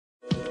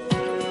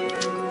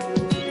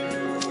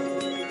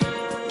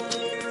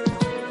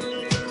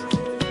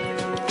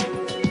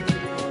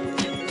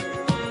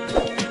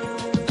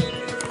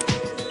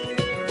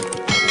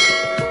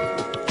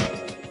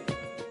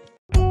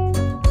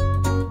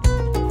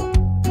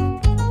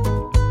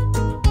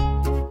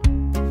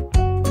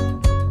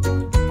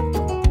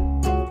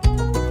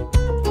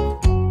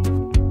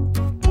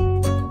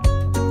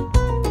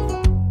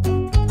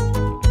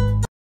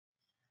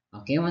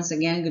once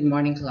again, good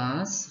morning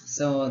class.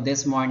 So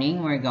this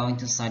morning we're going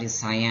to study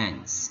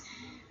science.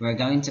 We're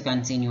going to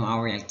continue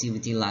our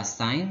activity last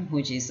time,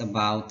 which is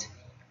about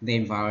the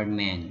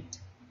environment.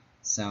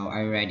 So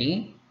are you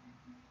ready?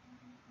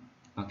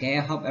 Okay,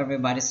 I hope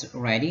everybody's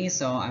ready.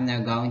 So I'm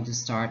now going to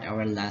start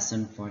our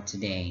lesson for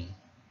today.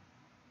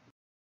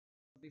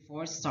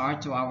 Before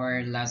start to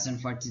our lesson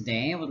for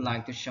today, I would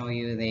like to show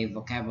you the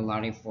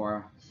vocabulary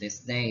for this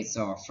day.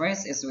 So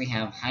first is we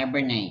have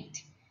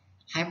hibernate.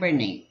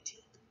 Hibernate.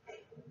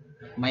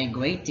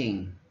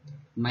 Migrating,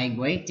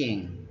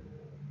 migrating,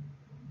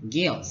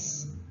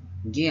 gills,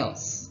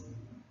 gills,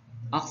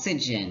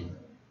 oxygen,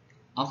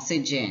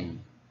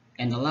 oxygen,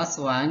 and the last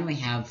one we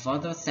have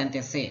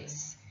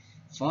photosynthesis,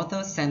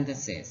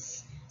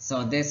 photosynthesis.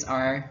 So these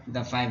are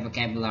the 5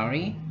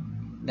 vocabulary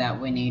that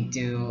we need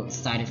to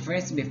study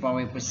first before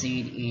we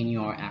proceed in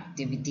your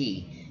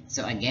activity.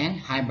 So again,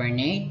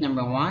 hibernate,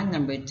 number 1,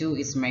 number 2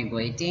 is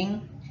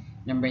migrating,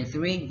 number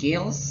 3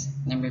 gills,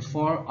 number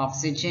 4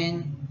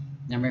 oxygen,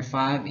 number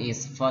 5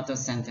 is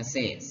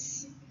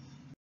photosynthesis.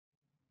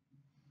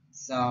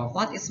 So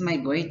what is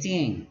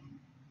migrating?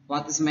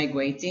 What is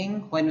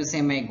migrating? When we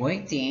say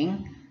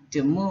migrating,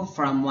 to move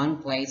from one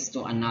place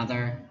to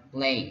another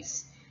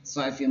place.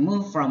 So if you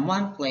move from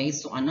one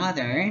place to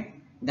another,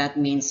 that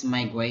means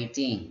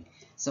migrating.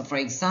 So for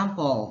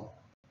example,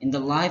 in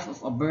the life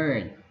of a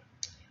bird,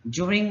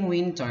 during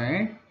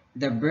winter,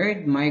 the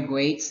bird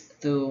migrates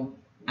to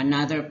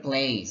another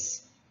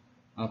place,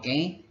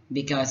 okay?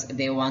 Because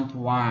they want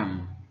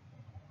warm.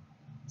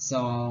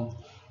 So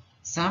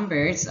some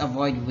birds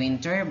avoid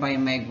winter by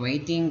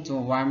migrating to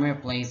warmer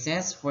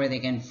places where they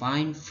can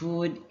find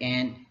food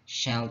and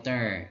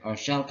shelter, or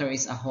shelter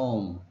is a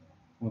home,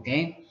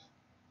 okay?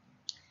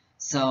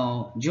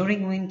 So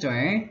during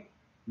winter,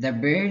 the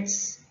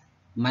birds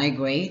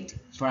migrate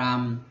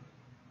from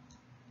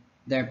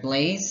their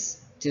place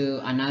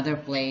to another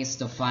place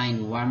to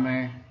find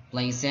warmer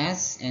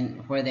places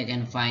and where they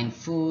can find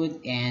food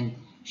and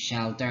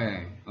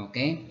shelter,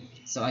 okay?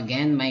 So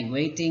again,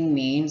 migrating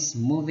means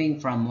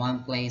moving from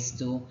one place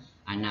to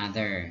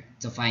another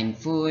to find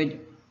food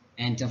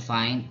and to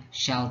find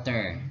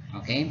shelter,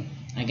 okay?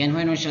 Again,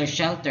 when we say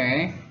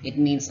shelter, it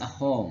means a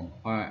home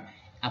or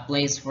a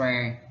place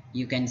where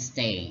you can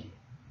stay.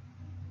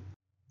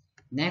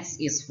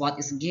 Next is what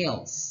is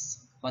gills?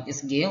 What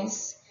is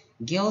gills?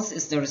 Gills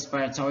is the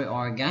respiratory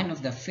organ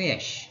of the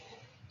fish.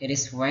 It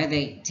is where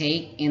they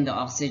take in the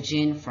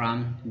oxygen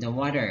from the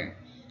water.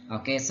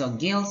 Okay, so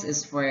gills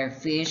is where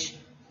fish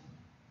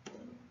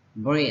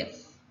breathe.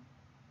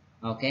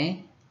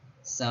 Okay,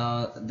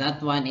 so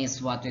that one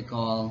is what we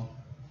call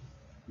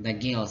the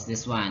gills,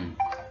 this one.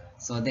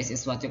 So this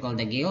is what we call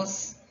the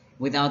gills.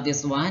 Without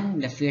this one,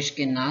 the fish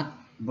cannot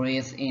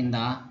breathe in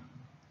the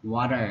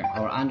water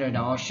or under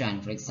the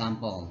ocean, for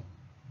example.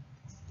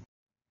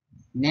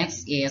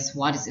 Next is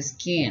what is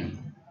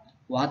skin?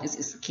 What is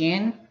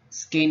skin?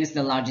 Skin is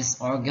the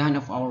largest organ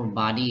of our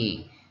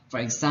body. For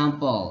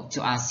example,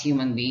 to us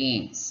human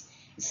beings,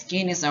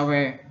 skin is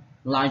our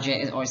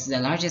largest or is the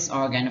largest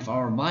organ of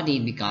our body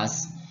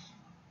because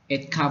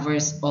it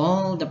covers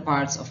all the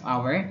parts of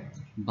our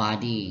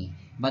body.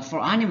 But for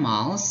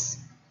animals,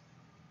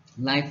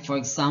 like for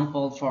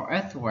example for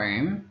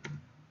earthworm,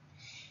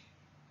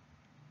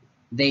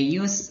 they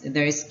use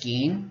their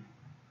skin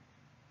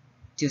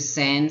to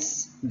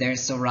sense their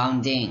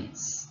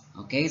surroundings.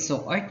 Okay,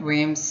 so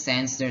earthworms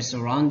sense their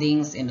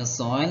surroundings in the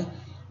soil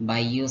by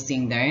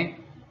using their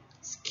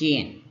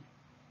skin.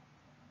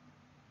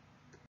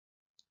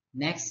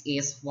 Next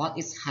is what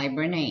is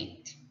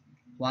hibernate?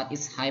 What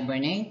is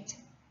hibernate?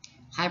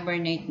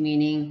 Hibernate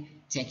meaning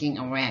taking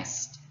a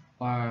rest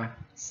or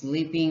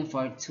sleeping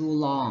for too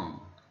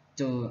long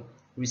to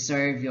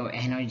reserve your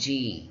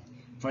energy.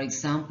 For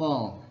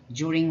example,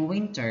 during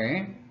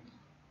winter,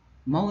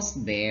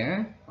 most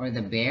bear or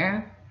the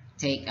bear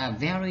take a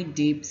very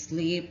deep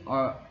sleep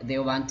or they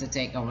want to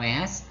take a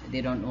rest.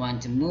 They don't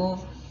want to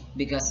move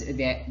because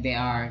they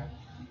are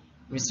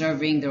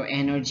reserving their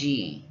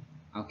energy,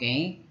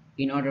 okay,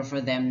 in order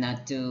for them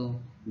not to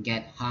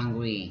get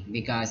hungry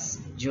because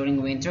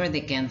during winter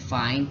they can't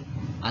find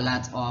a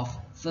lot of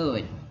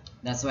food.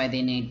 That's why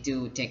they need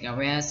to take a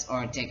rest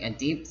or take a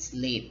deep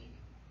sleep,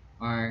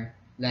 or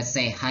let's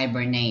say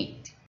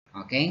hibernate.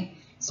 Okay,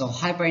 so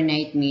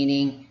hibernate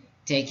meaning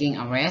taking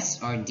a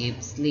rest or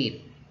deep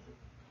sleep.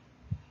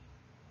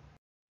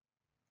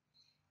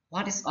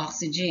 What is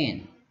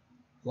oxygen?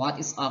 What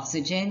is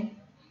oxygen?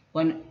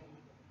 When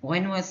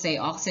we say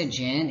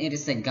oxygen, it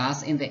is a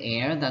gas in the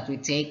air that we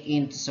take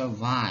in to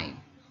survive.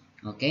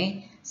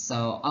 Okay,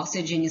 so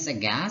oxygen is a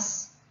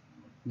gas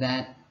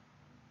that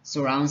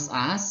surrounds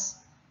us,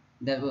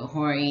 that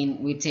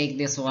wherein we take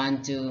this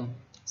one to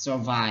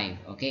survive.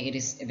 Okay, it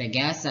is the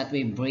gas that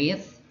we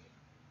breathe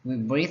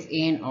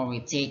in or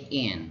we take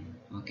in.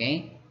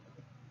 Okay,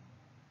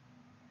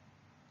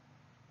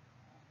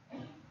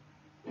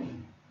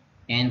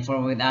 and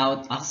for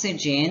without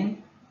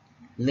oxygen,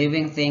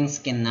 living things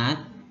cannot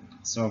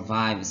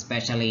survive,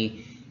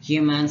 especially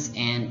humans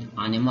and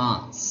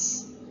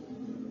animals.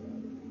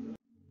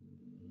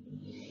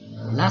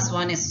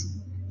 last one is,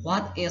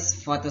 what is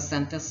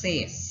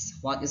photosynthesis?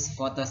 What is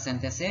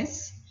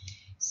photosynthesis?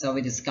 So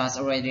we discussed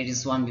already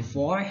this one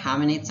before. How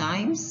many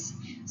times?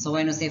 So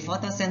when we say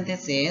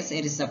photosynthesis,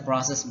 it is a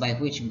process by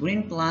which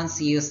green plants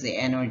use the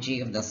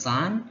energy of the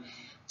sun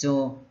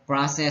to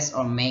process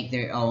or make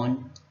their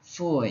own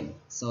food.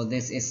 So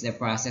this is the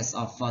process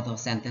of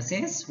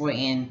photosynthesis,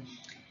 wherein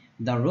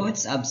the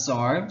roots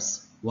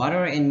absorbs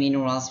water and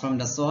minerals from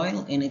the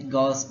soil and it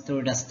goes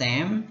through the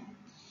stem,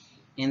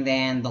 and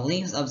then the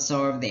leaves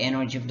absorb the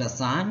energy of the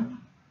sun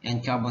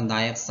and carbon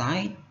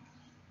dioxide,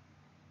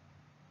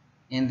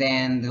 and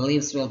then the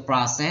leaves will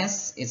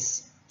process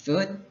its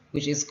food,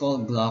 which is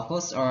called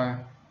glucose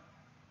or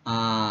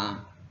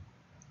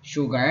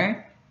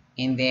sugar,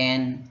 and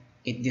then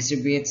it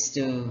distributes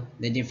to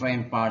the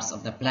different parts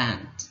of the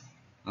plant.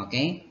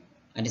 Okay,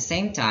 at the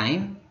same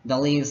time the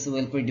leaves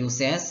will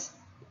produce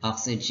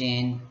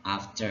oxygen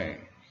after.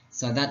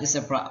 So that is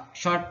a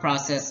short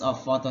process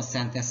of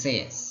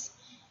photosynthesis,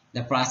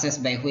 the process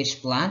by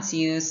which plants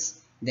use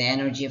the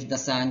energy of the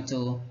sun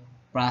to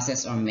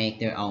process or make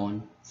their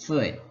own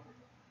food.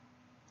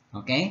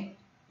 Okay,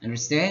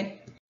 understood?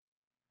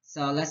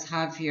 So let's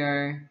have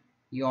here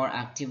your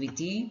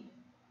activity.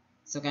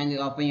 So kindly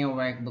open your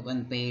workbook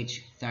on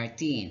page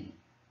 13.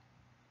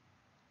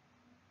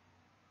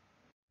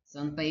 So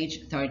on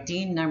page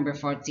 13, number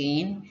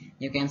 14,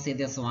 you can see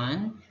this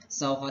one.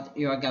 So what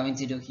you are going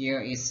to do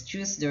here is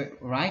choose the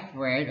right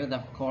word or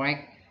the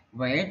correct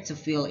word to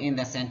fill in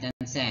the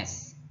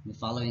sentences, the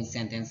following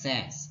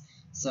sentences.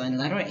 So in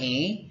letter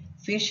A,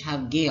 fish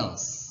have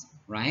gills,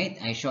 right?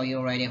 I showed you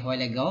already a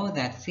while ago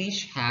that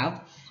fish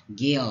have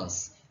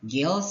gills.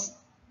 Gills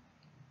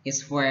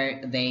is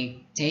where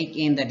they take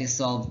in the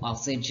dissolved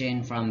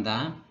oxygen from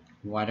the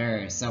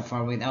water. So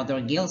for without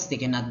their gills, they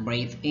cannot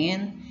breathe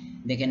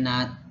in, they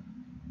cannot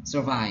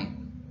survive.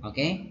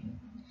 Okay,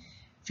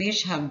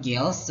 fish have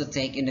gills to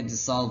take in the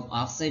dissolved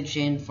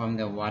oxygen from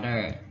the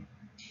water.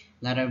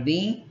 Letter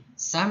B,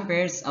 some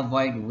birds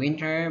avoid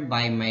winter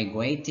by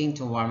migrating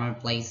to warmer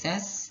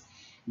places.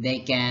 They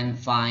can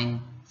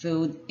find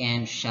food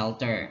and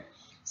shelter.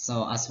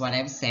 So as what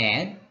I've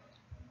said,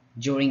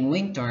 during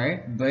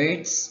winter,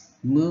 birds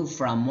move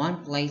from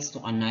one place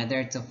to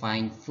another to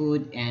find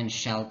food and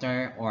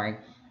shelter or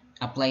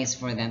a place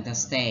for them to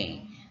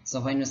stay.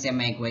 So when you say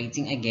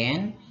migrating,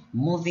 again,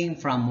 moving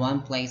from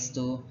one place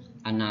to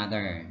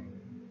another.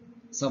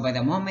 So by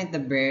the moment the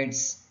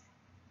birds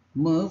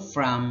move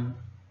from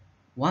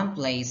one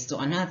place to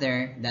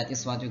another, that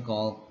is what we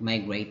call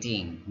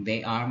migrating.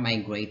 They are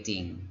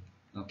migrating.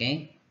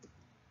 Okay?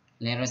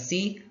 Letter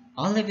C,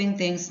 all living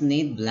things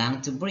need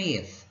blank to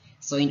breathe.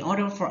 So in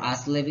order for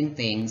us living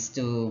things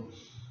to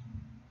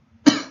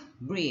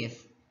breathe,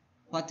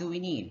 what do we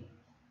need?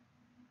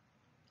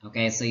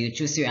 Okay, so you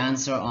choose your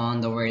answer on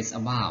the words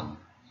above.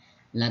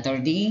 Letter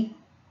D,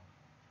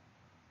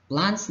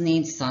 plants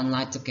need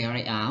sunlight to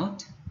carry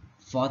out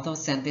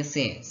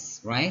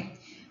photosynthesis, right?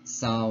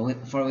 So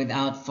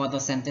without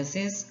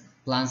photosynthesis,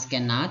 plants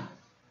cannot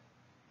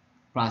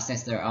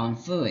process their own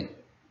food.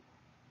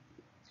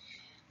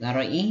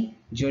 Letter E,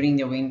 during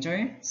the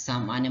winter,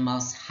 some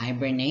animals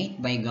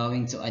hibernate by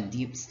going to a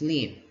deep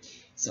sleep.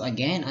 So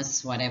again,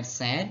 as what I've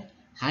said,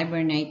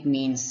 hibernate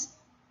means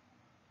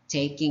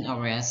taking a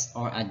rest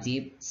or a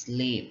deep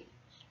sleep.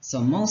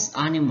 So most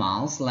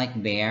animals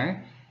like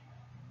bear,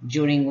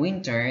 during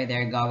winter,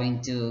 they're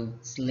going to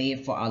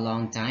sleep for a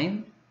long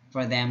time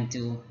for them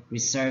to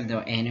reserve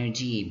their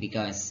energy,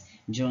 because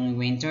during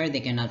winter they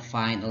cannot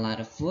find a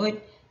lot of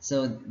food,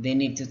 so they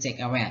need to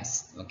take a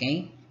rest,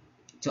 okay,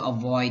 to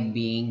avoid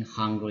being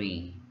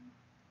hungry.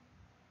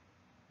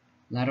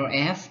 Letter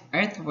F,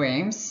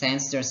 earthworms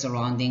sense their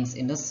surroundings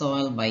in the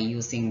soil by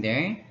using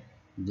their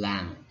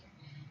blank.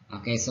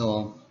 Okay,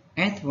 so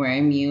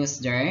earthworms use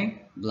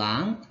their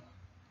blank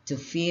to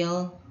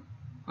feel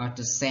or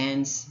to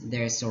sense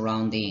their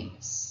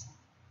surroundings.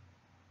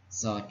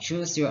 So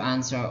choose your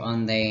answer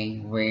on the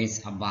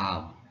words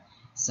above.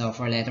 So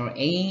for letter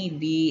A,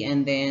 B,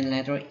 and then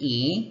letter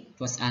E, it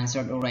was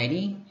answered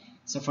already.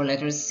 So for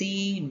letter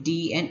C,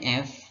 D, and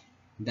F,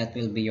 that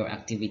will be your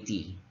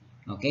activity.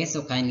 Okay,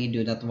 so kindly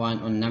do that one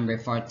on number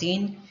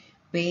 14,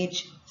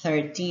 page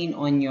 13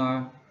 on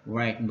your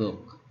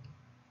workbook.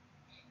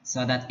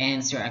 So that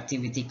ends your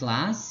activity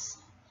class.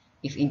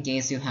 If in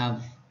case you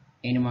have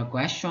any more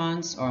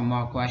questions or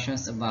more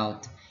questions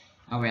about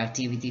our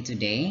activity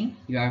today,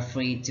 you are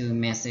free to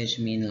message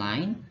me in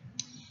line.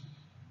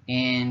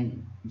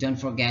 And don't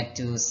forget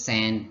to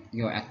send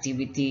your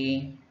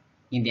activity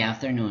in the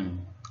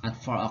afternoon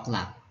at 4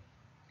 o'clock.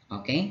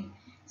 Okay?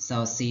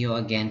 So see you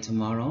again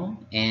tomorrow,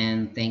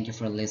 and thank you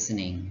for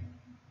listening.